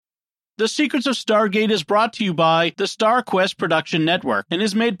The Secrets of Stargate is brought to you by the StarQuest Production Network and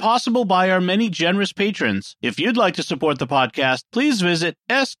is made possible by our many generous patrons. If you'd like to support the podcast, please visit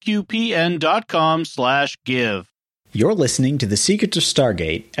sqpn.com/give. You're listening to The Secrets of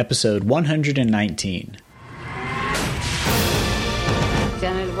Stargate, episode 119.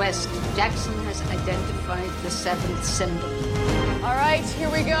 Janet West, Jackson has identified the seventh symbol. All right, here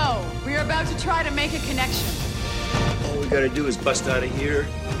we go. We are about to try to make a connection. All we gotta do is bust out of here,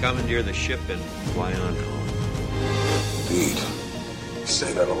 commandeer the ship, and fly on home. Indeed. You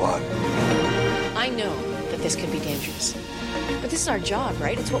say that a lot. I know that this could be dangerous. But this is our job,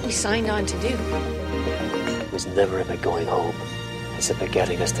 right? It's what we signed on to do. It was never about going home. It's about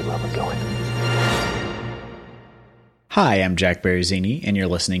getting us to where we're going. Hi, I'm Jack Berezini, and you're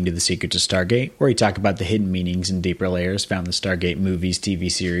listening to The Secrets of Stargate, where we talk about the hidden meanings and deeper layers found in Stargate movies, TV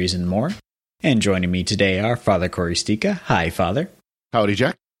series, and more. And joining me today are Father Corey Stika. Hi, Father. Howdy,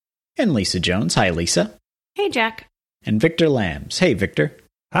 Jack. And Lisa Jones. Hi, Lisa. Hey, Jack. And Victor Lambs. Hey, Victor.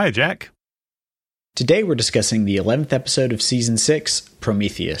 Hi, Jack. Today we're discussing the 11th episode of Season 6,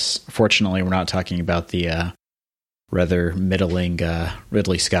 Prometheus. Fortunately, we're not talking about the rather middling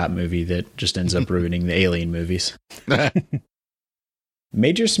Ridley Scott movie that just ends up ruining the Alien movies.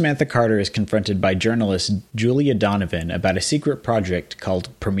 Major Samantha Carter is confronted by journalist Julia Donovan about a secret project called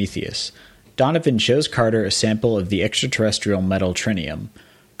Prometheus. Donovan shows Carter a sample of the extraterrestrial metal trinium.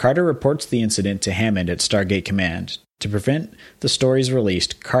 Carter reports the incident to Hammond at Stargate Command. To prevent the stories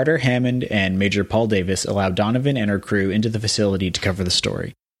released, Carter, Hammond, and Major Paul Davis allow Donovan and her crew into the facility to cover the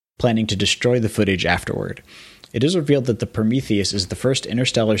story, planning to destroy the footage afterward. It is revealed that the Prometheus is the first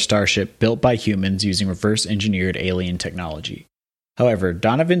interstellar starship built by humans using reverse-engineered alien technology. However,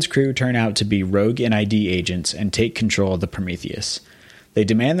 Donovan's crew turn out to be rogue NID agents and take control of the Prometheus. They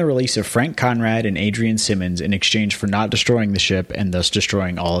demand the release of Frank Conrad and Adrian Simmons in exchange for not destroying the ship and thus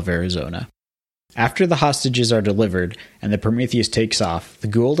destroying all of Arizona. After the hostages are delivered and the Prometheus takes off, the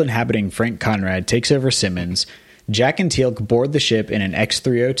Goa'uld inhabiting Frank Conrad takes over Simmons. Jack and Teal'c board the ship in an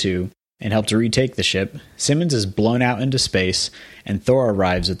X-302 and help to retake the ship. Simmons is blown out into space, and Thor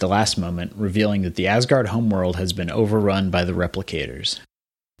arrives at the last moment, revealing that the Asgard homeworld has been overrun by the replicators.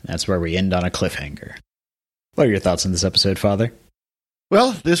 That's where we end on a cliffhanger. What are your thoughts on this episode, Father?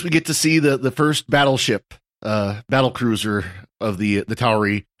 Well, we get to see the first battleship, battle cruiser of the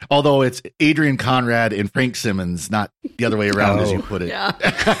Towery, although it's Adrian Conrad and Frank Simmons, not the other way around, as you put it. Yeah.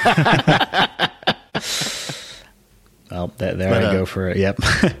 Well, I go for it. Yep.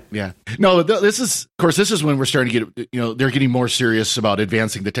 Yeah. No, this is when we're starting to get, they're getting more serious about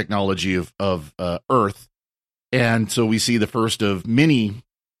advancing the technology of Earth. And so we see the first of many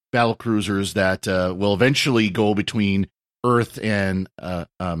battle cruisers that will eventually go between Earth and the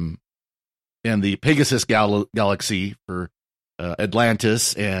Pegasus galaxy for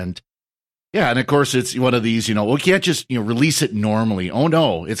Atlantis. And of course it's one of these, we can't just, release it normally. Oh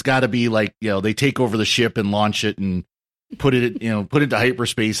no, it's got to be like, they take over the ship and launch it and put it into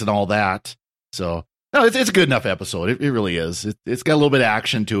hyperspace and all that. So no, it's a good enough episode. It really is. It's got a little bit of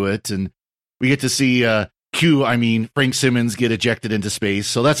action to it, and we get to see Frank Simmons get ejected into space.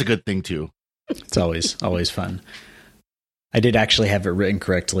 So that's a good thing too. It's always fun. I did actually have it written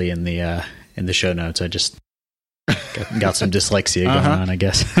correctly in the show notes. I just got some dyslexia going on, I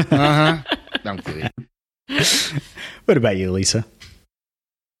guess. I'm kidding. What about you, Lisa?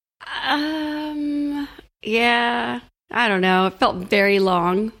 Yeah, I don't know. It felt very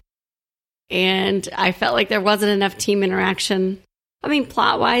long, and I felt like there wasn't enough team interaction. I mean,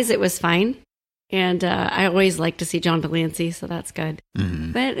 plot-wise, it was fine, and I always like to see John Delancey, so that's good.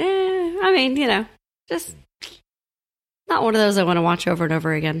 Mm-hmm. But, just not one of those I want to watch over and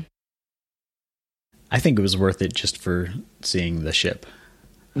over again. I think it was worth it just for seeing the ship.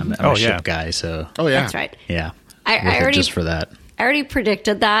 I'm a ship guy, so... Oh, yeah. That's right. Yeah. I already, just for that. I already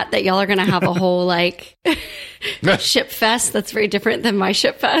predicted that y'all are going to have a whole, ship fest that's very different than my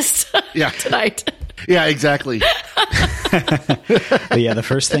ship fest tonight. Yeah, exactly. But yeah, the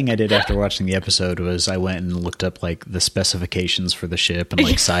first thing I did after watching the episode was I went and looked up the specifications for the ship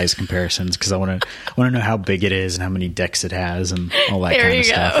and size comparisons, because I want to know how big it is and how many decks it has and all that kind of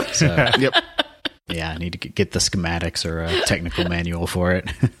stuff. So, yep. Yeah, I need to get the schematics or a technical manual for it.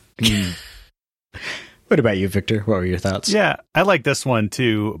 What about you, Victor? What were your thoughts? Yeah, I like this one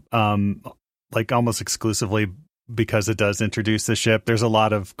too. Almost exclusively because it does introduce the ship. There's a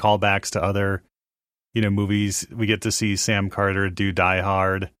lot of callbacks to other, movies. We get to see Sam Carter do Die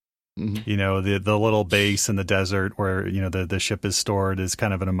Hard. Mm-hmm. The little base in the desert where, the ship is stored is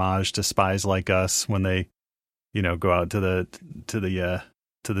kind of an homage to Spies Like Us when they, go out to the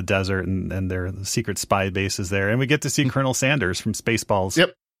desert and their secret spy base is there. And we get to see Colonel Sanders from Spaceballs.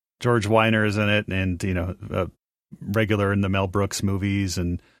 Yep. George Weiner is in it, and regular in the Mel Brooks movies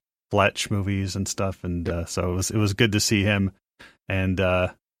and Fletch movies and stuff, and so it was good to see him. And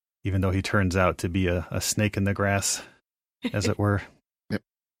even though he turns out to be a snake in the grass, as it were. Yep.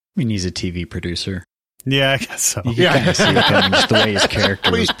 I mean, he's a TV producer. Yeah, I guess so. You can kind of see it coming, just the way his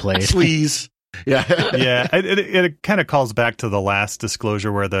character was played. Please. Yeah. Yeah. It kind of calls back to the last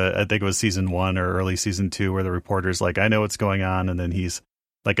disclosure where I think it was season 1 or early season 2, where the reporter's like, I know what's going on. And then he's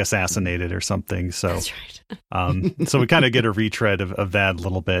like assassinated or something. So, That's right. So we kind of get a retread of that a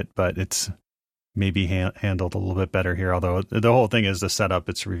little bit, but it's maybe handled a little bit better here. Although the whole thing is the setup.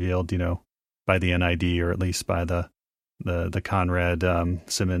 It's revealed, by the NID, or at least by the Conrad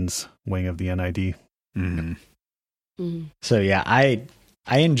Simmons wing of the NID. Mm-hmm. Mm. So yeah, I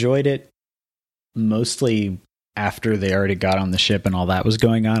enjoyed it mostly after they already got on the ship and all that was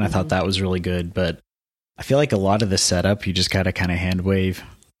going on. I thought that was really good, but I feel like a lot of the setup you just gotta kind of hand wave,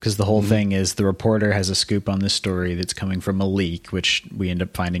 because the whole thing is the reporter has a scoop on this story that's coming from a leak, which we end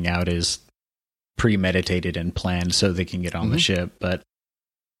up finding out is premeditated and planned so they can get on the ship. But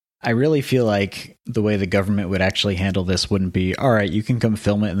I really feel like the way the government would actually handle this wouldn't be, all right, you can come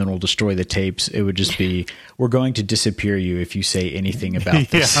film it and then we'll destroy the tapes. It would just be, we're going to disappear you if you say anything about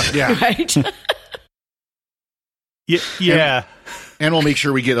this. Yeah. Right. Yeah. And we'll make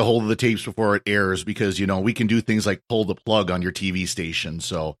sure we get a hold of the tapes before it airs, because, we can do things like pull the plug on your TV station.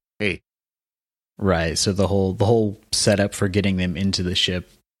 So, hey. Right. So the whole setup for getting them into the ship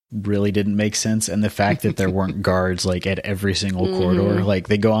really didn't make sense. And the fact that there weren't guards like at every single corridor, like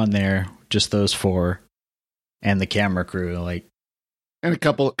they go on there, just those 4 and the camera crew, like, and a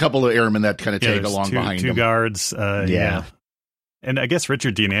couple of airmen that kind of tag along behind two them. Guards. Yeah. And I guess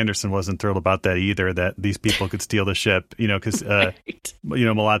Richard Dean Anderson wasn't thrilled about that either, that these people could steal the ship, because, right.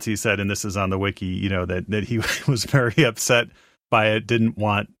 Malazzi said, and this is on the wiki, that he was very upset by it, didn't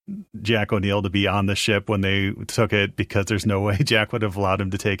want Jack O'Neill to be on the ship when they took it, because there's no way Jack would have allowed him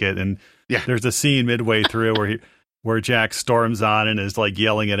to take it. And there's a scene midway through where Jack storms on and is like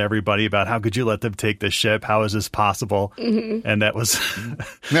yelling at everybody about, how could you let them take the ship? How is this possible? Mm-hmm. And that was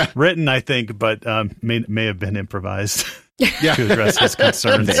written, I think, but may have been improvised to address his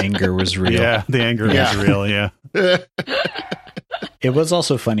concerns. The anger was real. Yeah, the anger was real, yeah. It was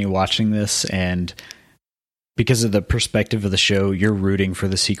also funny watching this, and because of the perspective of the show, you're rooting for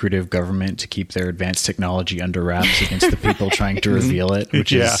the secretive government to keep their advanced technology under wraps against the people trying to reveal it,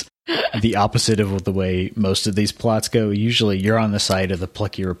 which is the opposite of the way most of these plots go. Usually you're on the side of the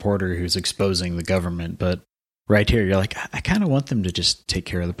plucky reporter who's exposing the government, but right here you're like, I kind of want them to just take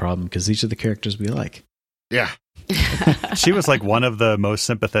care of the problem because these are the characters we like. Yeah. She was like one of the most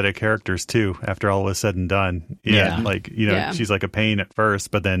sympathetic characters too, after all was said and done. Yeah. Like, she's like a pain at first,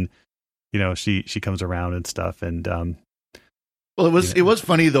 but then she comes around and stuff. And well, it was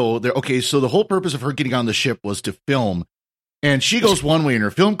funny though. So the whole purpose of her getting on the ship was to film, and she goes one way and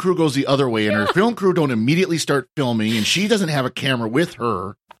her film crew goes the other way, and her film crew don't immediately start filming, and she doesn't have a camera with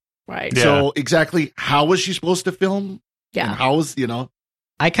her. Right. So exactly how was she supposed to film? Yeah. And how was,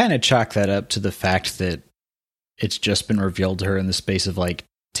 I kind of chalk that up to the fact that it's just been revealed to her in the space of like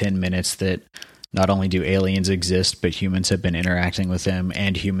 10 minutes that not only do aliens exist, but humans have been interacting with them,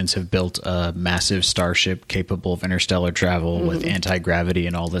 and humans have built a massive starship capable of interstellar travel with anti-gravity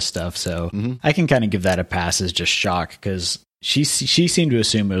and all this stuff. So I can kind of give that a pass as just shock, because she seemed to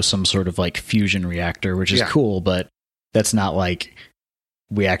assume it was some sort of like fusion reactor, which is cool, but that's not like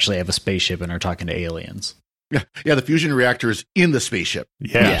we actually have a spaceship and are talking to aliens. Yeah, the fusion reactor is in the spaceship.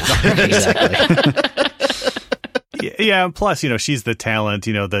 Yeah. Exactly. Yeah, plus, she's the talent,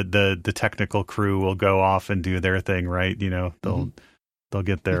 the technical crew will go off and do their thing, right? They'll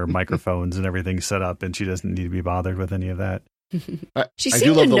get their microphones and everything set up, and she doesn't need to be bothered with any of that. I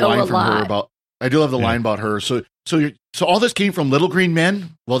do love the line from her about, I do love the line about her. So all this came from Little Green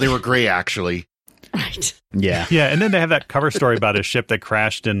Men? Well, they were gray, actually. Right. Yeah. Yeah, and then they have that cover story about a ship that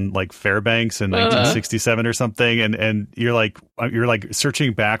crashed in like Fairbanks in 1967 or something, and you're like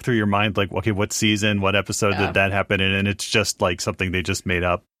searching back through your mind, like, okay, what season, what episode did that happen in? And it's just like something they just made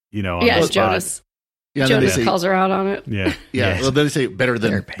up, on the spot. Jonas. Yeah, Jonas calls her out on it. Yeah. Well, then they say better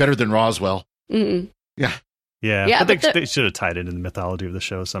than Roswell. Mm-hmm. Yeah. But they should have tied it in the mythology of the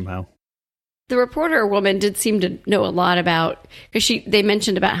show somehow. The reporter woman did seem to know a lot about, because they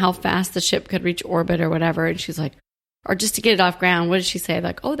mentioned about how fast the ship could reach orbit or whatever, and she's like, or just to get it off ground, what did she say?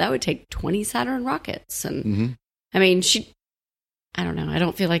 Like, that would take 20 Saturn rockets. And I mean, I don't know. I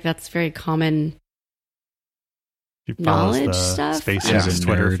don't feel like that's very common knowledge stuff. SpaceX's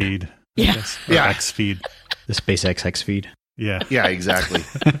Twitter feed. Yeah. X feed. The SpaceX X feed. Yeah. Yeah, exactly.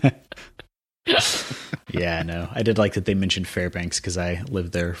 Yeah, no. I did like that they mentioned Fairbanks because I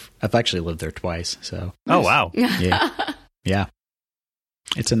lived there. I've actually lived there twice. So. Oh wow. Yeah. Yeah.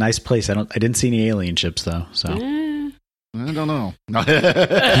 It's a nice place. I didn't see any alien ships though. So. I don't know.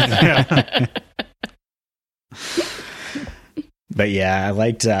 But yeah, I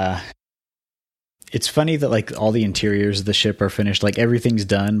liked. It's funny that like all the interiors of the ship are finished. Like everything's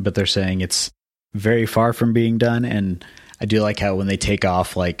done, but they're saying it's very far from being done. And I do like how when they take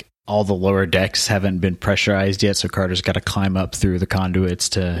off, like all the lower decks haven't been pressurized yet, so Carter's got to climb up through the conduits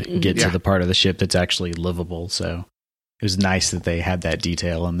to get to the part of the ship that's actually livable. So it was nice that they had that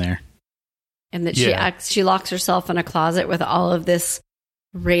detail in there. And that she locks herself in a closet with all of this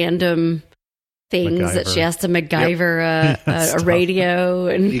random things that she has to MacGyver a radio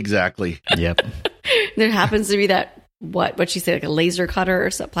and exactly. Yep. There happens to be that what she say, like a laser cutter or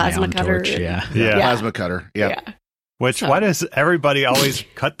something, plasma cutter. Torch, yeah, plasma cutter. Yep. Yeah. Which why does everybody always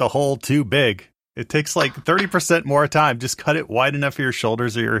cut the hole too big? It takes like 30% more time. Just cut it wide enough for your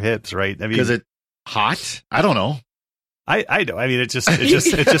shoulders or your hips, right? I mean, because it's hot. I don't know. I don't. I mean, it's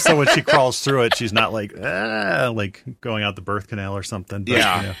just so when she crawls through it, she's not like going out the birth canal or something. But,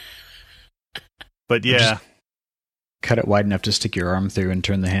 yeah. You know. But yeah, just cut it wide enough to stick your arm through and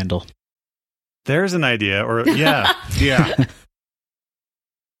turn the handle. There's an idea. Or yeah.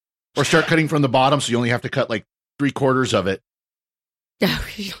 Or start cutting from the bottom, so you only have to cut like 3/4 of it.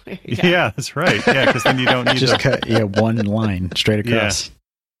 Yeah, that's right. Yeah, because then you don't need just cut one line straight across.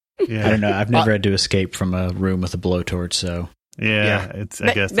 Yeah. I don't know. I've never had to escape from a room with a blowtorch, so it's.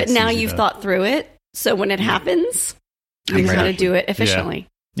 I guess. But now you've thought through it, so when it happens, you know how to do it efficiently.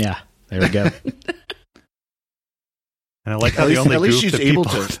 Yeah, there we go. And I like how at least she's able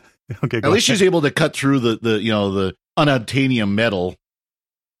to. Okay, at least she's able to cut through the unobtainium metal.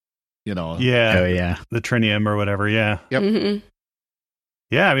 Yeah. Oh yeah. The trinium or whatever. Yeah. Yep. Mm-hmm.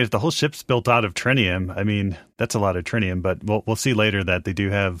 Yeah, I mean, if the whole ship's built out of trinium, I mean, that's a lot of trinium. But we'll see later that they do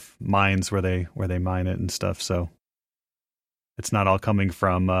have mines where they mine it and stuff. So it's not all coming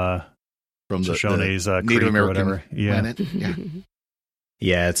from Shoshone's Native American or whatever. planet. Yeah.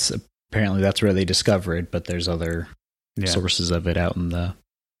 Yeah, it's apparently that's where they discover it, but there's other sources of it out in the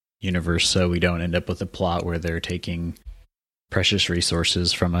universe, so we don't end up with a plot where they're taking precious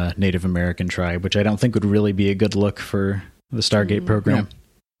resources from a Native American tribe, which I don't think would really be a good look for the Stargate program.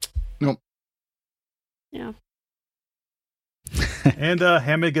 Nope. Yeah. And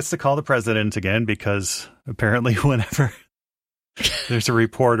Hammond gets to call the president again because apparently whenever there's a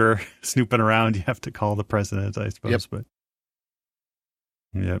reporter snooping around, you have to call the president, I suppose. But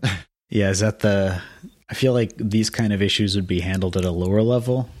yeah, is that I feel like these kind of issues would be handled at a lower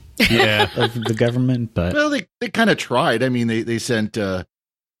level of the government, but well, they kind of tried. I mean, they sent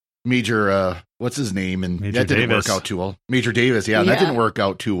Major what's his name, and Major that didn't Davis. work out too well. Major Davis, that didn't work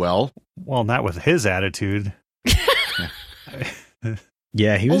out too well. Well, not with his attitude.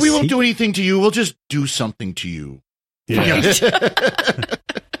 Yeah, he was. We won't do anything to you. We'll just do something to you. Yeah.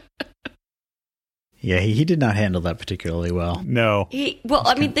 Yeah, he did not handle that particularly well. No.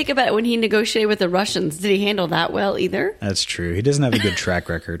 I mean, think about it. When he negotiated with the Russians, did he handle that well either? That's true. He doesn't have a good track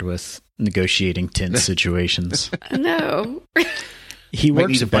record with negotiating tense situations. No. He Might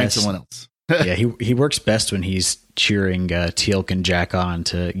works need to best. find someone else. Yeah, he works best when he's cheering Teal'c and Jack on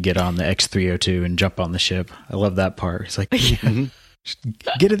to get on the X-302 and jump on the ship. I love that part. He's like,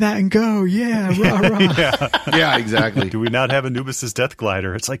 get in that and go. Yeah, rah, rah. Yeah, exactly. Do we not have Anubis's death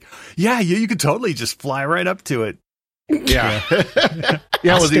glider? It's like, you could totally just fly right up to it. Yeah. It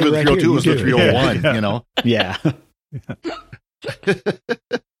was even the 302, it was the 301, Yeah.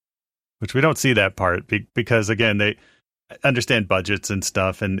 Which we don't see that part because, again, they understand budgets and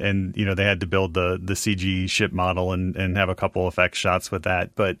stuff, and they had to build the CG ship model and have a couple effects shots with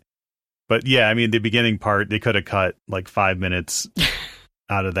that. But yeah, I mean, the beginning part, they could have cut like 5 minutes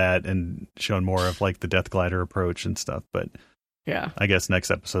out of that and shown more of like the death glider approach and stuff. But yeah, I guess next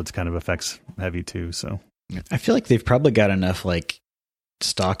episode's kind of effects heavy too. So I feel like they've probably got enough like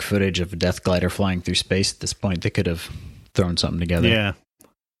stock footage of a death glider flying through space at this point. They could have thrown something together. Yeah.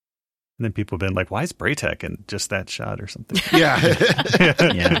 And then people have been like, why is Braytech in just that shot or something? Yeah.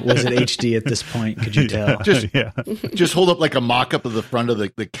 Yeah. Was it HD at this point? Could you tell? Just hold up like a mock-up of the front of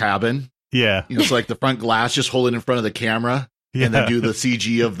the cabin. Yeah. So like the front glass, just hold it in front of the camera and then do the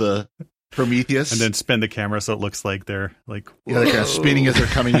CG of the Prometheus. And then spin the camera so it looks like they're like, they're kind of spinning as they're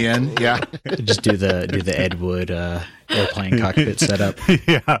coming in. Yeah. Just do the Ed Wood airplane cockpit setup.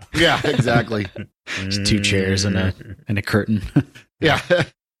 Yeah. Yeah, exactly. Just 2 chairs and a curtain. Yeah.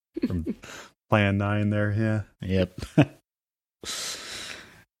 From Plan 9 there, yeah. Yep.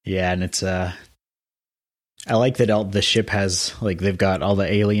 Yeah, and it's I like that the ship has, like, they've got all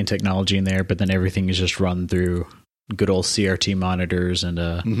the alien technology in there, but then everything is just run through good old CRT monitors and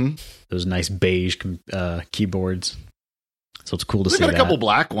those nice beige keyboards. So it's cool to see that. They've got a couple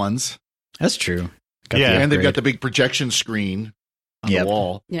black ones. That's true. And they've got the big projection screen on the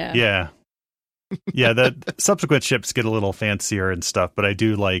wall. Yeah. The subsequent ships get a little fancier and stuff, but I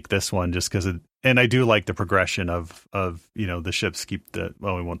do like this one just because and I do like the progression of the ships keep we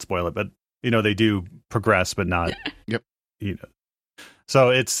won't spoil it, but they do progress, but not. Yep. So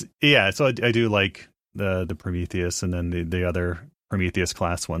it's so I do like the Prometheus and then the other Prometheus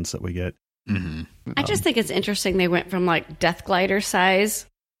class ones that we get. Mm-hmm. I just think it's interesting they went from like Death Glider size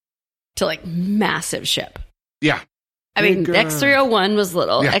to like massive ship. Yeah. I mean, X301 was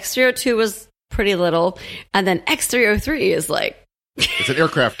little, X302 was pretty little, and then X303 is like it's an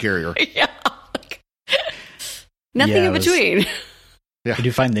aircraft carrier. Nothing in between. I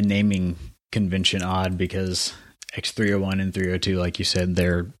do find the naming convention odd because X301 and 302, like you said,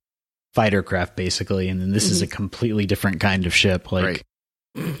 they're fighter craft basically, and then this is a completely different kind of ship. Like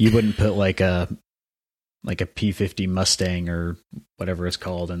you wouldn't put like a P-50 Mustang or whatever it's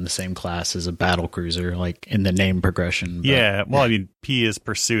called in the same class as a battle cruiser, like in the name progression. But, well, I mean, P is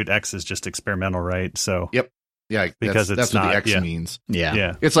pursuit, X is just experimental, right? So because that's what the X means.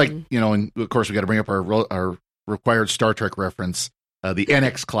 It's like and of course we got to bring up our required Star Trek reference, the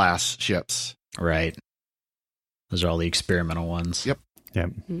NX class ships. Right. Those are all the experimental ones. Yep. Yeah.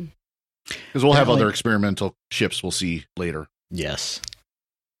 Because we'll have other experimental ships we'll see later. Yes.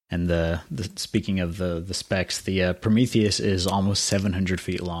 And the speaking of the specs, the Prometheus is almost 700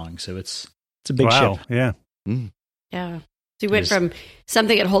 feet long, so it's a big ship. Yeah. Yeah. So you went from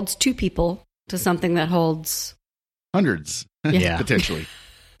something that holds 2 people to something that holds hundreds. Potentially.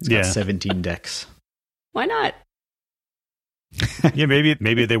 It's got 17 decks. Why not?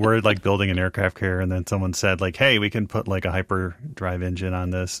 Maybe they were like building an aircraft carrier, and then someone said like, "Hey, we can put like a hyperdrive engine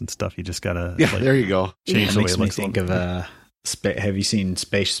on this and stuff." You just gotta there you go. Change the way it looks. Think of have you seen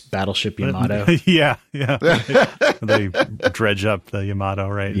Space Battleship Yamato? yeah. They dredge up the Yamato,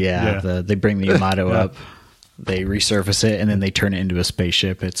 right? They bring the Yamato up, they resurface it, and then they turn it into a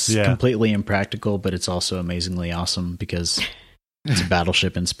spaceship. It's completely impractical, but it's also amazingly awesome because it's a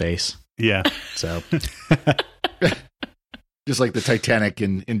battleship in space. Yeah. So just like the Titanic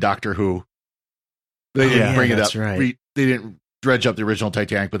in Doctor Who. They didn't bring it up. Right. They didn't dredge up the original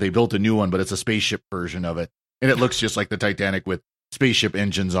Titanic, but they built a new one, but it's a spaceship version of it. And it looks just like the Titanic with spaceship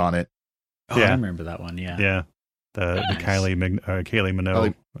engines on it. Oh, I remember that one. Yeah. Yeah. The Kylie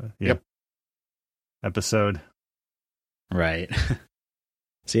Minogue episode. Right.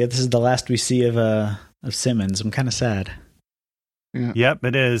 So this is the last we see of Simmons. I'm kind of sad. Yeah. Yep,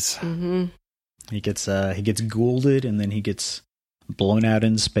 it is. Mm-hmm. He gets goulded and then he gets blown out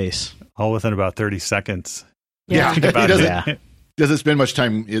in space. All within about 30 seconds. Yeah. He doesn't spend much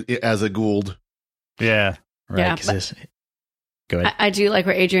time as a Gould. Yeah. Right. Go ahead. I do like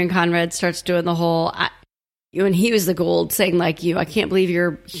where Adrian Conrad starts doing the whole, when he was the Gould, saying like, I can't believe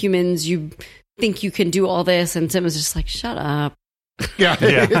you're humans. You think you can do all this. And Tim was just like, shut up. Yeah.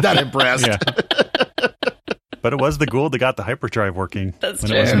 Not impressed. Yeah. But it was the Gould that got the hyperdrive working. That's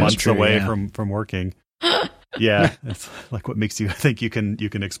when true. it was months true, away from working. Yeah. It's like what makes you think you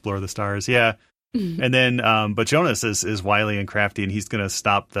can explore the stars. Yeah. And then, but Jonas is wily and crafty, and he's going to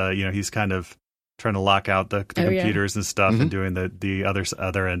stop he's kind of trying to lock out the computers and stuff, and doing the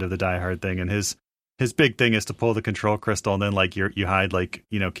other end of the Die Hard thing. And his big thing is to pull the control crystal, and then like you hide like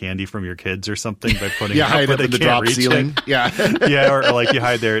candy from your kids or something by putting hide it in the drop ceiling. Yeah, or like you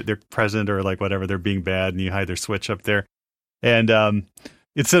hide their present or like whatever, they're being bad, and you hide their switch up there. And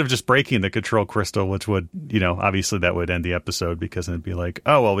instead of just breaking the control crystal, which would obviously that would end the episode, because it'd be like,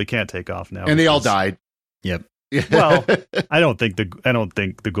 oh well, we can't take off now, and they all died. Yep. Well, I don't think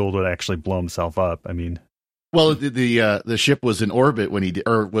the Gould would actually blow himself up. I mean, well, the ship was in orbit when he did,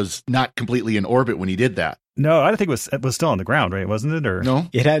 or was not completely in orbit when he did that. No, I think it was still on the ground, right? Wasn't it? Or no,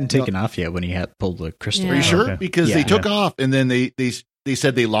 it hadn't taken off yet when he had pulled the crystal. Are you sure? Okay. Because they took off, and then they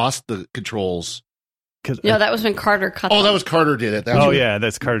said they lost the controls. No, that was when Carter cut. That was Carter did it.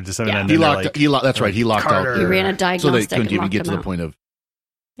 That's Carter did something. Yeah. He locked. That's right. He locked Carter. out. He ran a diagnostic, so they couldn't even get to the out. point of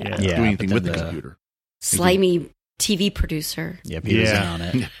Yeah. doing anything with the computer. Slimy TV producer. Yep, he was in on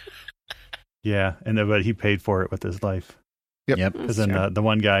it. Yeah, but he paid for it with his life. Yep. Because then the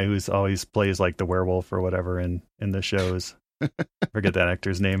one guy who's always plays like the werewolf or whatever in the shows, forget that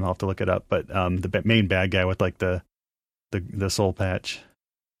actor's name. I'll have to look it up. But the main bad guy with like the soul patch.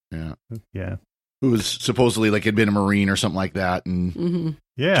 Yeah. Who was supposedly like had been a Marine or something like that, and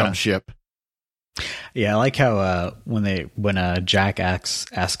jumped ship. Yeah, I like how when Jack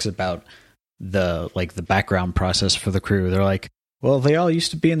asks about the background process for the crew. They're like, well, they all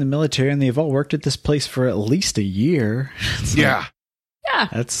used to be in the military and they've all worked at this place for at least a year. Yeah.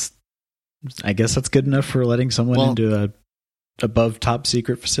 I guess that's good enough for letting someone into a above top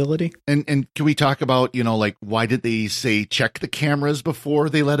secret facility. And can we talk about, like, why did they say check the cameras before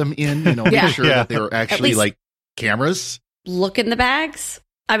they let them in? Make sure that they were actually like cameras. Look in the bags.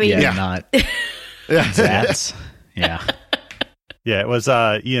 I mean, not Zats. Yeah. Yeah, it was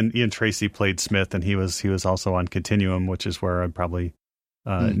Ian Tracy played Smith, and he was also on Continuum, which is where I probably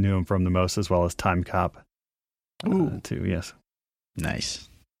knew him from the most, as well as Time Cop. Too, yes. Nice.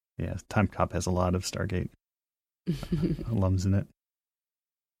 Yeah, Time Cop has a lot of Stargate alums in it.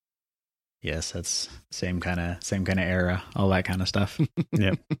 Yes, that's same kind of era, all that kind of stuff.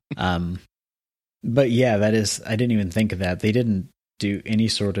 Yeah. But yeah, I didn't even think of that. They didn't do any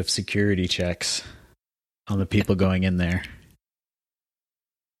sort of security checks on the people going in there.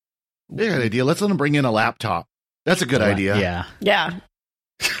 Yeah, good idea. Let's let them bring in a laptop. That's a good idea. Yeah. Yeah.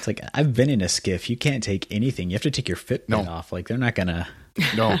 It's like, I've been in a skiff. You can't take anything. You have to take your Fitbit off. Like, they're not gonna.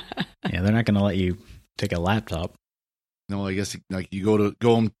 No. Yeah, they're not gonna let you take a laptop. No, I guess like you go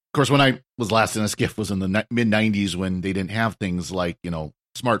home. Of course, when I was last in a skiff was in the mid 90s when they didn't have things like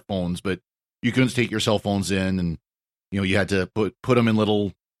smartphones, but you couldn't take your cell phones in, and you had to put them in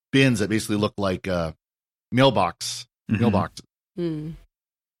little bins that basically looked like mailboxes. Mm.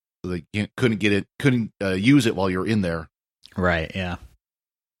 So they couldn't use it while you're in there. Right. Yeah.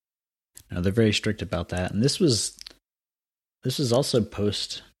 No, they're very strict about that, and this was also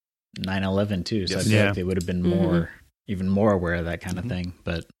post 9/11 too. So I feel like they would have been even more aware of that kind of thing.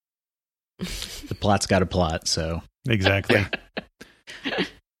 But the plot's got a plot, so exactly.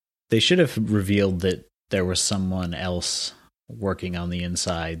 They should have revealed that there was someone else working on the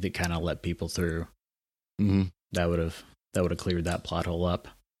inside that kind of let people through. Mm-hmm. That would have cleared that plot hole up.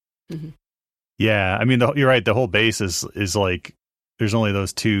 Mm-hmm. Yeah, I mean, you're right. The whole base is like there's only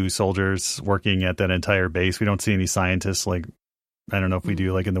those two soldiers working at that entire base. We don't see any scientists. Like, I don't know if we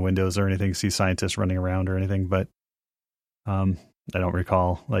do, like in the windows or anything, see scientists running around or anything, but I don't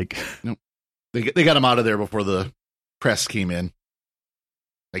recall. Like, nope. They got them out of there before the press came in,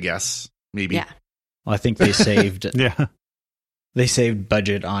 I guess. Maybe. Yeah. Well, I think they saved. Yeah. They saved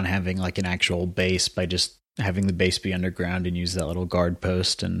budget on having like an actual base by just having the base be underground and use that little guard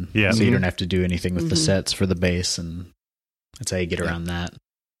post, and so you don't have to do anything with the sets for the base, and that's how you get around that.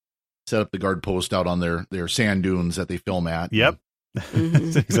 Set up the guard post out on their sand dunes that they film at. Yep.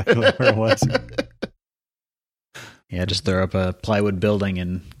 That's exactly where it was. Yeah, just throw up a plywood building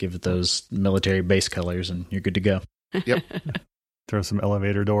and give it those military base colors, and you're good to go. Yep. Throw some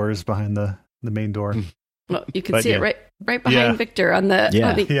elevator doors behind the main door. Well, you can see it right behind Victor on the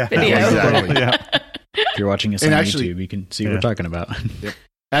video. Exactly. Yeah. If you're watching us on YouTube, you can see what we're talking about. Yep.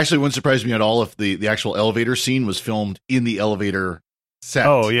 Actually, it wouldn't surprise me at all if the actual elevator scene was filmed in the elevator set.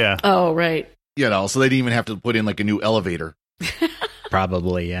 Oh, yeah. Oh, right. So they didn't even have to put in like a new elevator.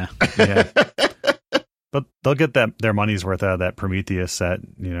 Probably, yeah. But they'll get their money's worth out of that Prometheus set,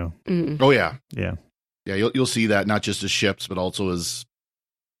 Oh, yeah. Yeah. Yeah, you'll see that not just as ships, but also as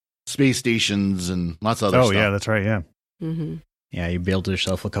space stations and lots of other stuff. Oh, yeah, that's right, yeah. Mm-hmm. Yeah, you build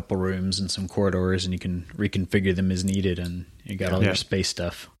yourself a couple rooms and some corridors, and you can reconfigure them as needed, and you got all your space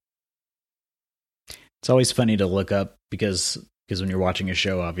stuff. It's always funny to look up because when you're watching a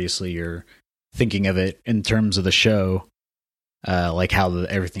show, obviously you're thinking of it in terms of the show, like how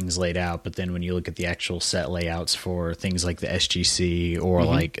everything's laid out. But then when you look at the actual set layouts for things like the SGC or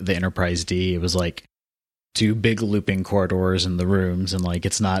like the Enterprise D, it was like two big looping corridors in the rooms, and like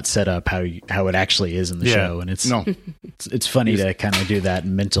it's not set up how it actually is in the show, and it's funny to kind of do that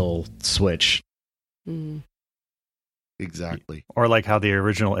mental switch. Exactly. Or like how the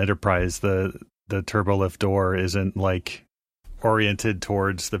original Enterprise, the turbolift door isn't like oriented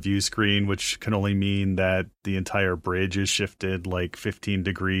towards the view screen, which can only mean that the entire bridge is shifted like 15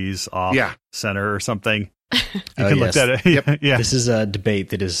 degrees off center or something. You can look at it. Yep. Yeah. This is a debate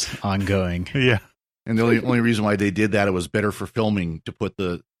that is ongoing. Yeah. And the only reason why they did that, it was better for filming to put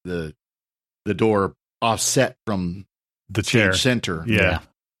the door offset from the chair center. Yeah.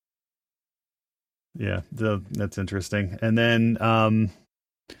 That's interesting. And then,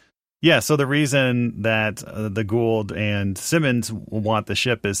 so the reason that the Gould and Simmons want the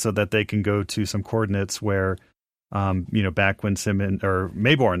ship is so that they can go to some coordinates where, back when Simmons or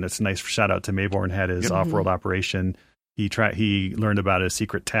Mayborn, that's a nice shout out to Mayborn, had his off-world operation. He learned about a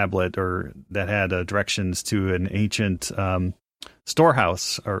secret tablet that had directions to an ancient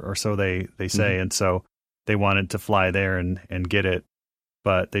storehouse, or so they say, and so they wanted to fly there and get it,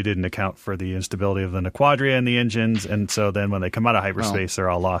 but they didn't account for the instability of the Naquadria and the engines, and so then when they come out of hyperspace, they're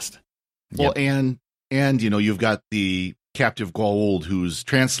all lost. Well, and you've got the captive Goa'uld who's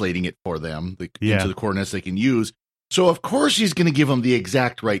translating it for them into the coordinates they can use. So of course he's going to give them the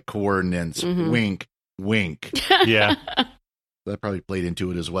exact right coordinates. Wink, wink. Yeah. That probably played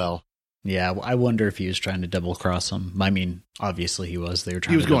into it as well. Yeah, I wonder if he was trying to double cross them. I mean, obviously he was. They were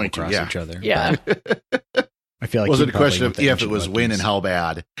trying to double cross each other. Yeah. I feel like it wasn't a question of if, it was when and how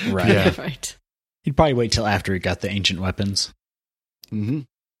bad. Right. Yeah. Right. He'd probably wait till after he got the ancient weapons. Mm-hmm.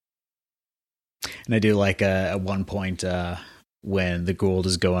 And I do like at one point when the Goa'uld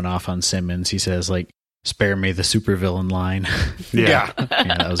is going off on Simmons, he says like, "Spare me the supervillain line." Yeah.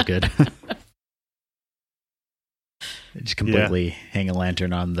 Yeah, that was good. Just completely hang a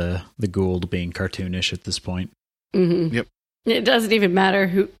lantern on the Goa'uld being cartoonish at this point. Mm-hmm. Yep. It doesn't even matter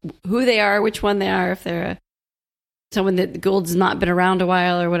who they are, which one they are, if they're someone that the Gould's not been around a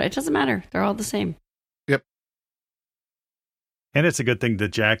while or what. It doesn't matter. They're all the same. Yep. And it's a good thing that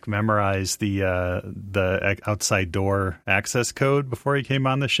Jack memorized the outside door access code before he came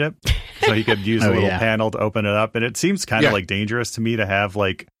on the ship, so he could use a little panel to open it up. And it seems kind of like dangerous to me to have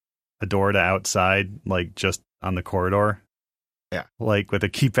like a door to outside, like just on the corridor. Yeah. Like with a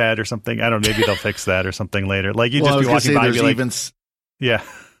keypad or something. I don't know. Maybe they'll fix that or something later. Like you just be walking by and be like, yeah.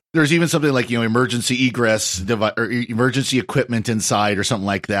 There's even something like, emergency egress or emergency equipment inside or something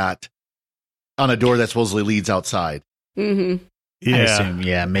like that on a door that supposedly leads outside. Mm-hmm. Yeah. I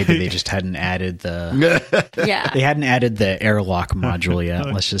assume, maybe they just hadn't added they hadn't added the airlock module yet.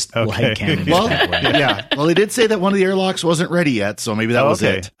 Let's just headcanon it that way. Yeah. Well, they did say that one of the airlocks wasn't ready yet, so maybe that was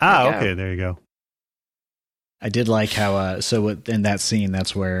it. Okay. There you go. I did like how, in that scene,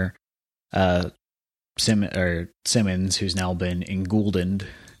 that's where Simmons, who's now been enguldened,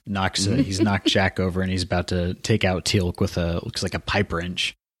 he's knocked Jack over and he's about to take out Teal'c with looks like a pipe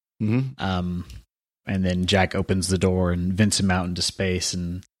wrench. Mm-hmm. And then Jack opens the door and vents him out into space,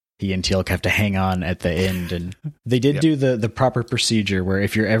 and he and Teal'c have to hang on at the end. And they did do the proper procedure where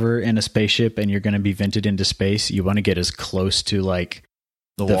if you're ever in a spaceship and you're going to be vented into space, you want to get as close to like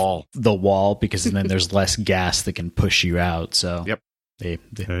the wall, because then there's less gas that can push you out. So there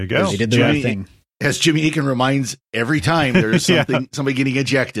you go. They did the right thing. As Jimmy Aiken reminds every time there's somebody getting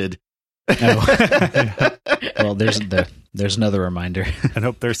ejected. Well, there's another reminder. I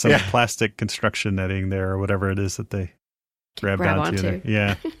hope there's some plastic construction netting there or whatever it is that they grab onto.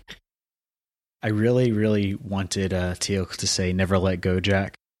 Yeah. I really, really wanted Teal'c to say "Never let go,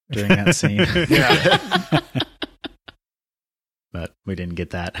 Jack" during that scene. But we didn't get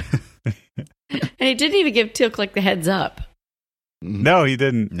that. And he didn't even give Teal'c like the heads up. No, he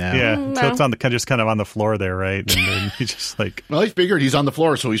didn't. No. Yeah, Teal'c's just kind of on the floor there, right? And then he just like... Well, he figured he's on the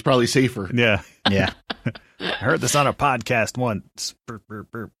floor, so he's probably safer. Yeah. Yeah. I heard this on a podcast once. Burp,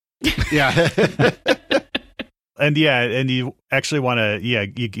 burp, burp. Yeah. And you actually want to,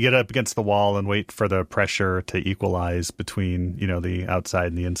 you get up against the wall and wait for the pressure to equalize between, the outside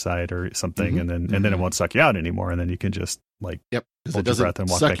and the inside or something, and then it won't suck you out anymore, and then you can just like because it doesn't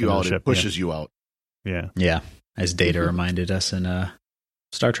suck you out, it pushes you out. Yeah, as Data reminded us in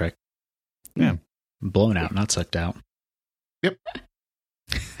Star Trek. Yeah, blown out, not sucked out. Yep.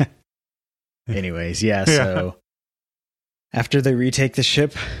 Anyways, so after they retake the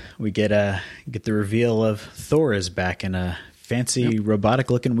ship, we get the reveal of Thor is back in a fancy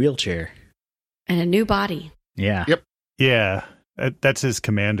robotic-looking wheelchair and a new body. Yeah. Yep. Yeah, that's his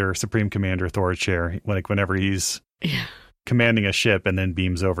Supreme Commander Thor chair. Like whenever he's commanding a ship and then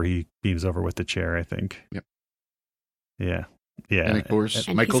beams over with the chair, I think. Yep. Yeah. And of course,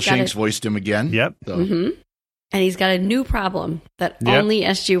 Michael Shanks voiced him again. Yep. So. Mm-hmm. And he's got a new problem that only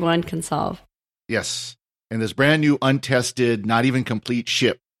SG-1 can solve. Yes. And this brand new, untested, not even complete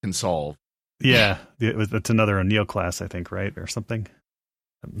ship can solve. Yeah. It's another O'Neill class, I think, right? Or something.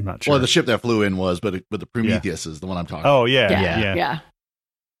 I'm not sure. Well, the ship that flew in was, but the Prometheus is the one I'm talking about. Oh, yeah. Yeah.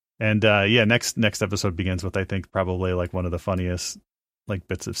 And next episode begins with, I think, probably like one of the funniest like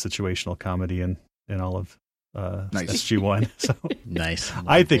bits of situational comedy in all of SG-1. So nice.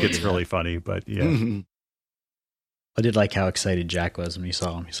 I think it's really funny, but yeah. Mm-hmm. I did like how excited Jack was when he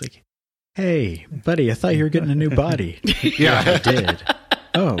saw him. He's like, "Hey, buddy, I thought you were getting a new body." Yeah, I did.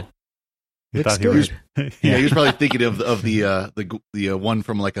 Oh, looks good. He was probably thinking of the one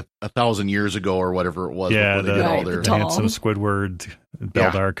from like 1,000 years ago or whatever it was. Yeah, they did all their the handsome Squidward,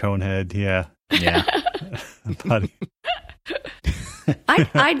 Beldar Conehead. Yeah. Buddy.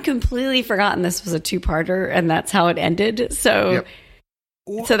 I'd completely forgotten this was a two-parter, and that's how it ended. So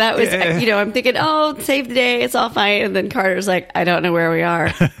that was, I'm thinking, oh, save the day, it's all fine. And then Carter's like, I don't know where we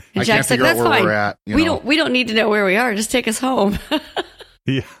are. And Jack's like, that's fine. We don't need to know where we are. Just take us home.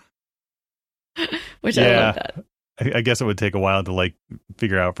 Yeah. Which I love that. I guess it would take a while to like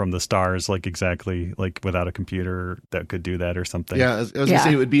figure out from the stars, like exactly like without a computer that could do that or something. Yeah, I was gonna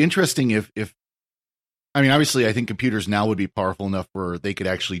say it would be interesting if I mean, obviously, I think computers now would be powerful enough where they could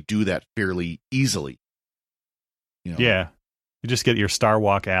actually do that fairly easily. You know? Yeah. You just get your Star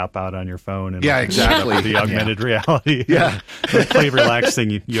Walk app out on your phone and exactly. the augmented reality. Yeah. Play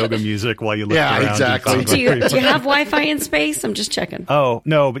relaxing yoga music while you look around. Yeah, exactly. Do you have Wi-Fi in space? I'm just checking. Oh,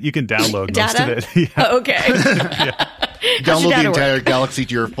 no, but you can download most of it. Yeah. Oh, okay. Download the entire galaxy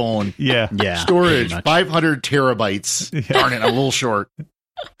to your phone. Yeah. Storage, 500 terabytes. Yeah. Darn it, I'm a little short.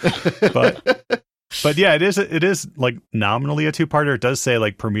 But yeah, it is like nominally a two-parter. It does say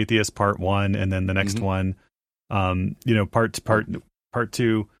like Prometheus Part 1 and then the next one, part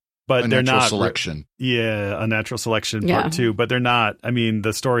 2, but they're not selection. A natural selection Part 2, but they're not. I mean,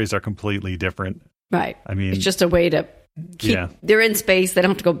 the stories are completely different. Right. I mean, it's just a way to keep. They're in space. They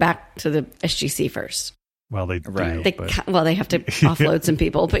don't have to go back to the SGC first. Well, they do. They have to offload some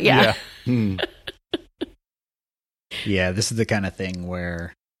people, but yeah. Yeah, this is the kind of thing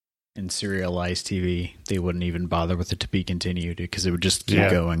where in serialized TV, they wouldn't even bother with it to be continued because it would just keep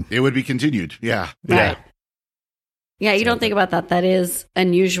going. It would be continued. Yeah. Right. Yeah, you don't think about that. That is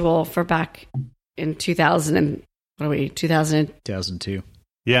unusual for back in 2000 and 2002.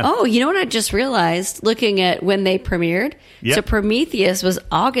 Yeah. Oh, you know what I just realized looking at when they premiered? Yep. So Prometheus was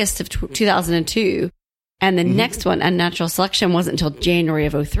August of 2002. And the next one, Unnatural Selection, wasn't until January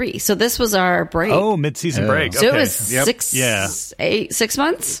of 2003. So this was our break. Oh, mid-season break. So okay. it was 6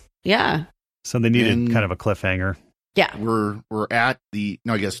 months? Yeah. So they needed kind of a cliffhanger. Yeah. We're at I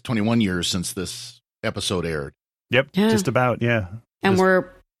guess 21 years since this episode aired. Yep. Yeah. Just about, yeah. And we're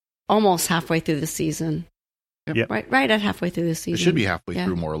almost halfway through the season. Yep. Right at halfway through the season. It should be halfway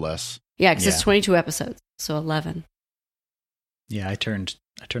through, more or less. Yeah, because it's 22 episodes. So 11. Yeah, I turned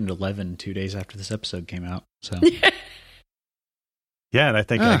 11 2 days after this episode came out. So yeah, and I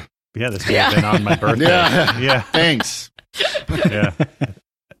think this would have been on my birthday. Yeah. Thanks. Yeah.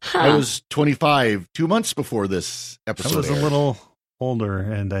 I was 25 2 months before this episode. I was a little older,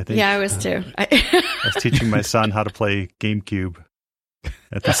 and I think I was too. I was teaching my son how to play GameCube.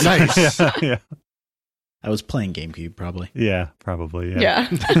 That's nice. Yeah. I was playing GameCube, probably. Yeah, probably. Yeah.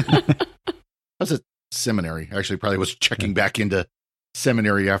 I was at seminary. Actually, probably was checking back into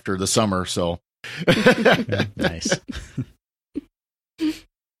seminary after the summer. So nice.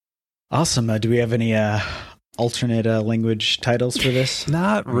 Awesome. Do we have any alternate language titles for this?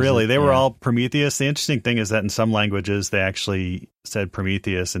 Not really. They were all Prometheus. The interesting thing is that in some languages, they actually said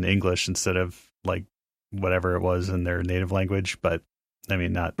Prometheus in English instead of like whatever it was in their native language. But I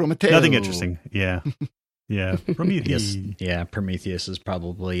mean, Prometheus. Nothing interesting. Yeah. Yeah. Prometheus. Yeah. Prometheus is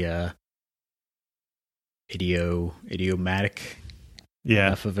probably idiomatic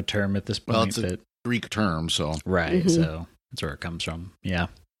enough of a term at this point. Well, it's a Greek term, so. Right. So that's where it comes from. Yeah.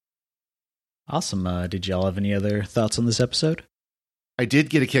 Awesome. Did y'all have any other thoughts on this episode? I did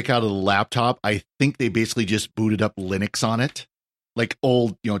get a kick out of the laptop. I think they basically just booted up Linux on it. Like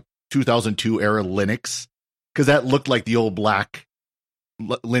old, 2002 era Linux. Because that looked like the old black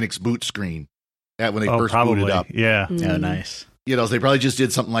Linux boot screen when they first booted up. Yeah. Oh, nice. So they probably just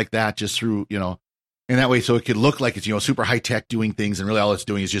did something like that just through, and that way so it could look like it's, super high tech doing things. And really all it's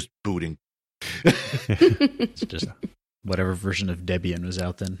doing is just booting. It's just whatever version of Debian was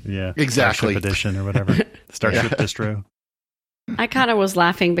out then. Yeah. Exactly. Starship Edition or whatever. Starship Distro. I kind of was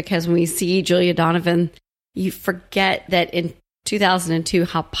laughing because when we see Julia Donovan, you forget that in 2002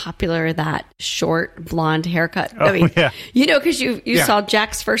 how popular that short blonde haircut. Oh, because you saw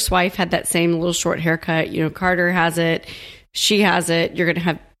Jack's first wife had that same little short haircut. Carter has it. She has it. You're going to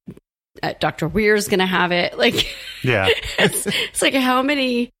have Dr. Weir's going to have it. Like, yeah, it's like how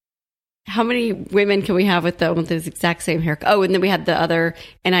many women can we have with this exact same haircut? Oh, and then we had the other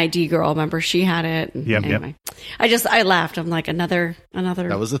NID girl. Remember, she had it. Anyway, I laughed. I'm like another.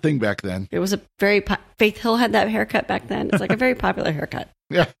 That was the thing back then. It was a very Faith Hill had that haircut back then. It's like a very popular haircut.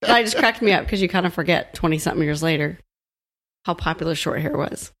 Yeah, I just cracked me up because you kind of forget 20 something years later how popular short hair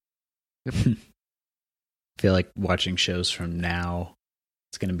was. Yep. I feel like watching shows from now,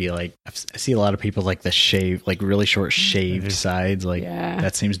 it's going to be like, I see a lot of people like the shave, like really short shaved sides. Like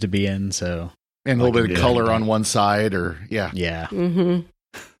that seems to be in. So, and a little bit of color on one side Yeah. Mm-hmm.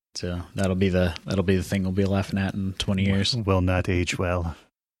 So that'll be the thing we'll be laughing at in 20 years. Will not age well.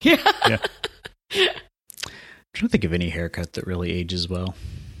 Yeah. I don't think of any haircut that really ages well.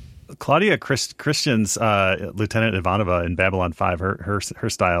 Claudia Christian's Lieutenant Ivanova in Babylon 5, her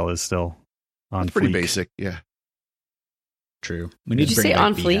style is still on pretty fleek. basic, yeah. True. We need Did to bring you say back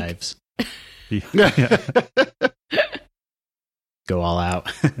on fleek? Beehives. Go all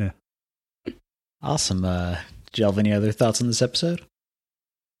out. Yeah. Awesome. Do you have any other thoughts on this episode?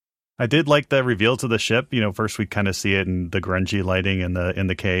 I did like the reveal to the ship. First we kind of see it in the grungy lighting in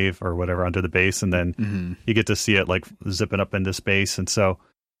the cave or whatever under the base, and then you get to see it like zipping up into space, and so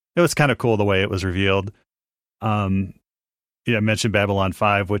it was kind of cool the way it was revealed. I mentioned Babylon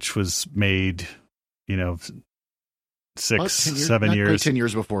 5, which was made, 7 years, 10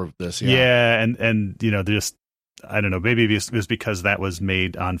 years before this. Yeah, and just I don't know, maybe it was because that was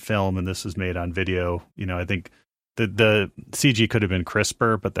made on film and this was made on video. I think the CG could have been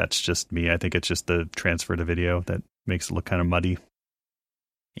crisper, but that's just me. I think it's just the transfer to video that makes it look kind of muddy.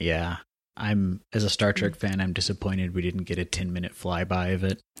 Yeah. As a Star Trek fan, I'm disappointed we didn't get a 10-minute flyby of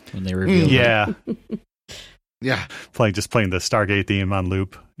it when they revealed it. Yeah. Yeah. Playing the Stargate theme on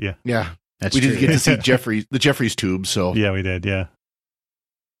loop. Yeah. Yeah. That's we true. did get to see the Jeffries tube, so. Yeah, we did, yeah.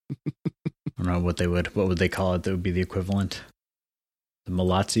 I don't know what would they call it that would be the equivalent? The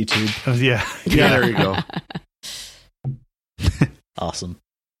Malazzi tube? Oh, yeah. Yeah, there you go. Awesome.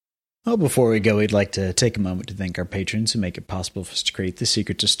 Well, before we go, we'd like to take a moment to thank our patrons who make it possible for us to create The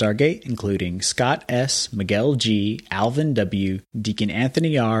Secrets of Stargate, including Scott S., Miguel G., Alvin W., Deacon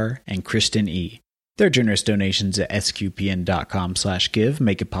Anthony R., and Kristen E. Their generous donations at sqpn.com/give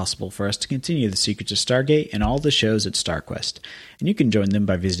make it possible for us to continue The Secrets of Stargate and all the shows at StarQuest, and you can join them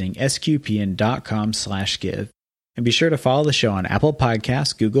by visiting sqpn.com/give. And be sure to follow the show on Apple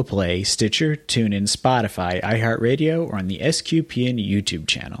Podcasts, Google Play, Stitcher, TuneIn, Spotify, iHeartRadio, or on the SQPN YouTube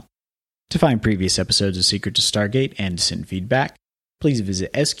channel. To find previous episodes of Secrets of Stargate and to send feedback, please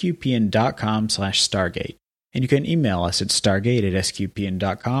visit sqpn.com/stargate. And you can email us at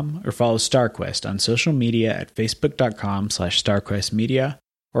stargate@sqpn.com or follow StarQuest on social media at facebook.com/starquestmedia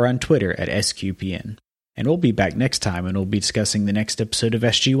or on Twitter at SQPN. And we'll be back next time and we'll be discussing the next episode of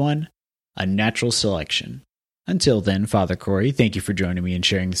SG-1, Unnatural Selection. Until then, Father Corey, thank you for joining me and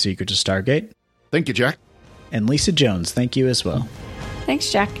sharing the secrets of Stargate. Thank you, Jack. And Lisa Jones, thank you as well.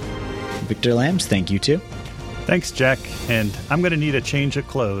 Thanks, Jack. Victor Lambs, thank you too. Thanks, Jack. And I'm going to need a change of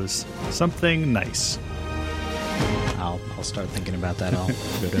clothes. Something nice. I'll start thinking about that. I'll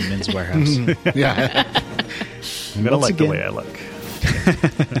go to a Men's Warehouse. Yeah. I'm going to like the way I look.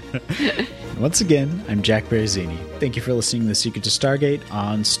 Once again, I'm Jack Berrezzini. Thank you for listening to The Secrets of Stargate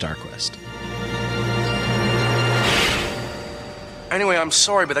on StarQuest. Anyway, I'm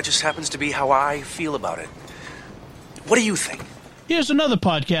sorry, but that just happens to be how I feel about it. What do you think? Here's another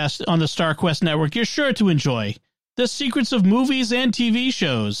podcast on the StarQuest network you're sure to enjoy. The Secrets of Movies and TV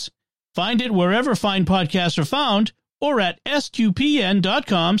Shows. Find it wherever fine podcasts are found or at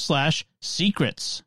sqpn.com/secrets.